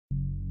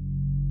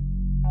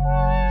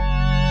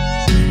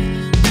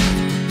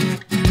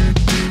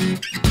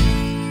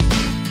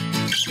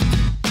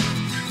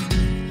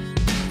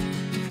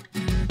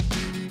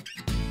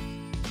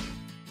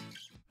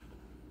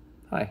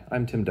Hi,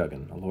 I'm Tim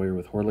Duggan, a lawyer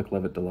with Horlick,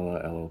 Levitt,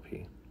 Lella,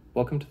 LLP.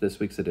 Welcome to this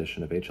week's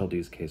edition of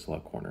HLD's Case Law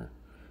Corner.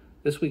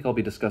 This week I'll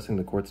be discussing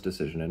the court's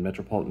decision in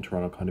Metropolitan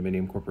Toronto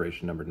Condominium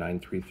Corporation number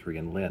 933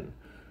 in Lynn.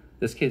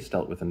 This case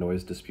dealt with a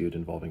noise dispute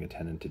involving a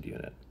tenanted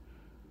unit.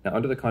 Now,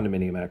 under the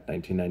Condominium Act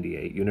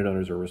 1998, unit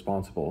owners are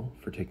responsible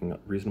for taking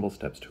reasonable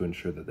steps to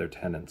ensure that their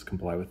tenants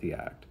comply with the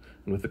Act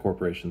and with the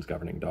corporation's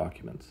governing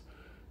documents.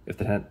 If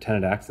the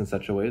tenant acts in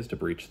such a way as to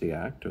breach the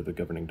Act or the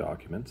governing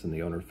documents and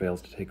the owner fails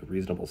to take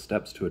reasonable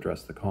steps to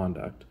address the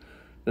conduct,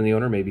 then the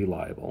owner may be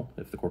liable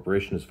if the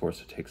corporation is forced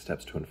to take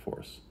steps to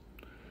enforce.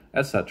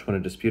 As such, when a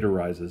dispute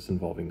arises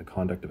involving the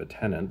conduct of a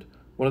tenant,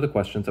 one of the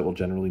questions that will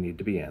generally need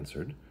to be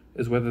answered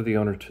is whether the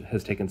owner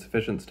has taken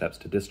sufficient steps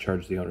to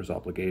discharge the owner's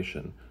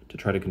obligation to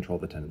try to control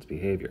the tenant's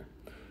behavior.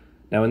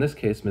 Now, in this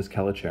case, Ms.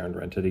 Calacharan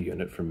rented a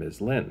unit from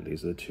Ms. Lynn.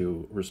 These are the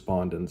two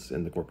respondents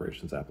in the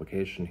corporation's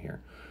application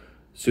here.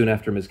 Soon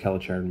after Ms.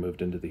 Calacharan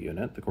moved into the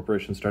unit, the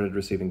corporation started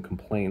receiving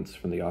complaints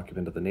from the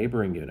occupant of the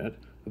neighboring unit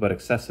about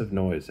excessive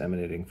noise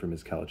emanating from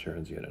Ms.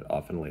 Calacharan's unit,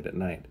 often late at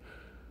night.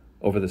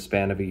 Over the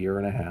span of a year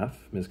and a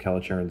half, Ms.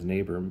 Calacharan's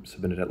neighbor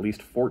submitted at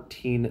least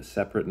 14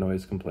 separate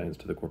noise complaints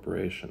to the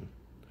corporation.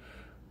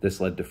 This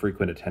led to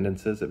frequent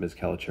attendances at Ms.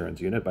 Calacharan's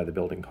unit by the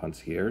building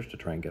concierge to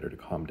try and get her to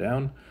calm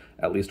down,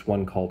 at least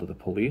one call to the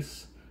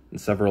police, and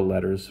several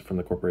letters from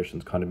the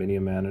corporation's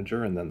condominium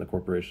manager and then the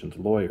corporation's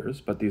lawyers,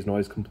 but these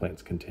noise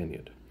complaints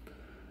continued.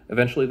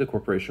 Eventually, the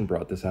corporation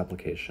brought this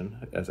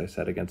application, as I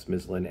said, against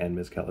Ms. Lynn and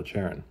Ms.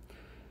 Calacharan.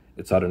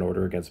 It sought an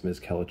order against Ms.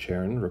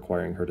 Calacharan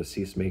requiring her to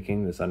cease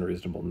making this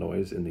unreasonable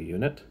noise in the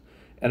unit,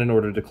 and an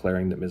order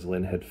declaring that Ms.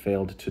 Lynn had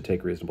failed to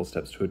take reasonable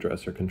steps to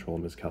address or control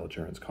Ms.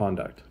 Calacharan's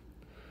conduct.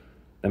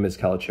 Now, Ms.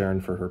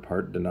 Calacharan, for her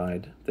part,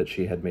 denied that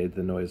she had made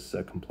the noise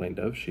complained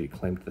of. She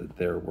claimed that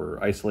there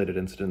were isolated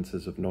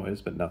incidences of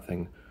noise, but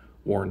nothing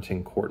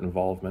warranting court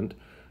involvement.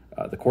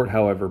 The court,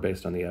 however,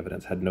 based on the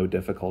evidence, had no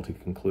difficulty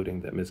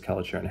concluding that Ms.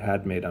 Calacharan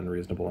had made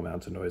unreasonable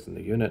amounts of noise in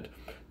the unit,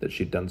 that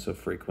she'd done so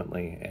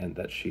frequently, and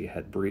that she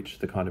had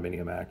breached the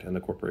Condominium Act and the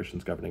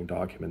corporation's governing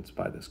documents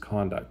by this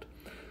conduct.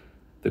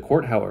 The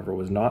court, however,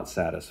 was not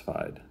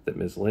satisfied that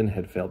Ms. Lynn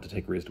had failed to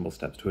take reasonable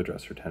steps to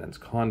address her tenant's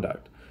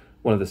conduct.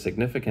 One of the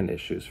significant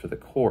issues for the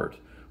court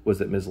was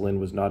that Ms. Lynn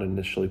was not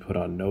initially put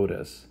on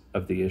notice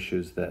of the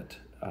issues that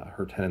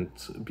her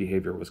tenant's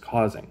behavior was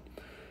causing.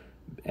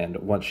 And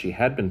once she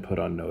had been put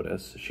on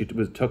notice, she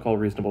took all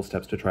reasonable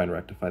steps to try and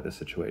rectify the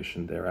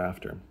situation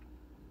thereafter.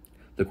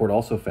 The court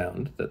also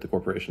found that the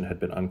corporation had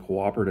been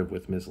uncooperative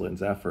with Ms.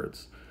 Lynn's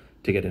efforts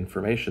to get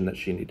information that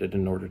she needed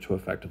in order to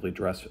effectively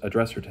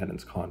address her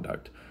tenant's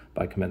conduct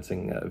by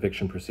commencing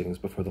eviction proceedings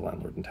before the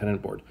Landlord and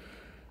Tenant Board.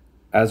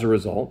 As a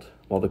result,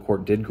 while the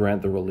court did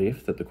grant the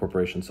relief that the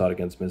corporation sought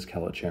against Ms.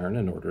 Calacharan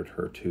and ordered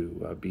her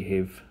to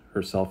behave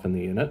herself in the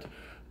unit,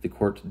 the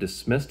court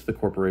dismissed the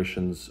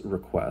corporation's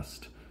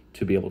request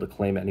to be able to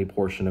claim any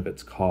portion of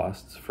its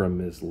costs from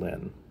Ms.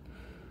 Lynn.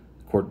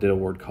 The court did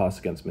award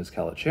costs against Ms.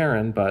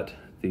 Calacharan, but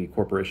the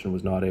corporation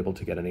was not able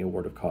to get any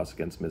award of costs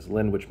against Ms.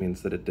 Lynn, which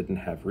means that it didn't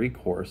have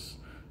recourse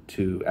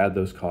to add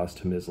those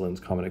costs to Ms. Lynn's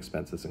common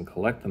expenses and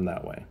collect them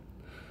that way.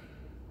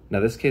 Now,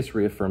 this case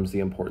reaffirms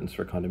the importance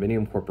for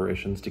condominium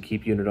corporations to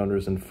keep unit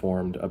owners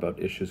informed about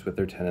issues with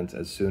their tenants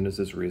as soon as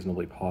is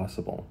reasonably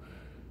possible.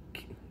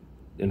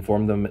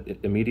 Inform them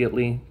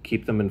immediately,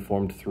 keep them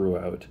informed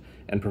throughout,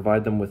 and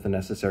provide them with the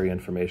necessary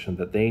information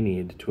that they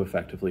need to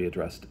effectively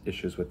address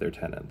issues with their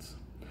tenants.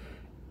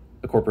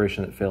 A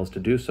corporation that fails to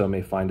do so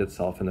may find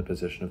itself in the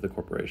position of the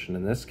corporation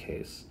in this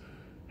case,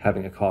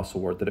 having a cost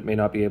award that it may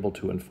not be able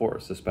to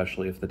enforce,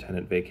 especially if the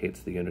tenant vacates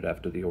the unit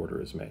after the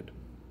order is made.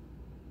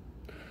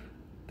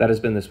 That has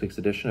been this week's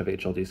edition of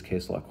HLD's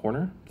Case Law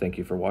Corner. Thank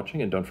you for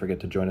watching, and don't forget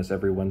to join us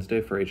every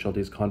Wednesday for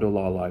HLD's Condo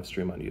Law live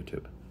stream on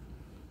YouTube.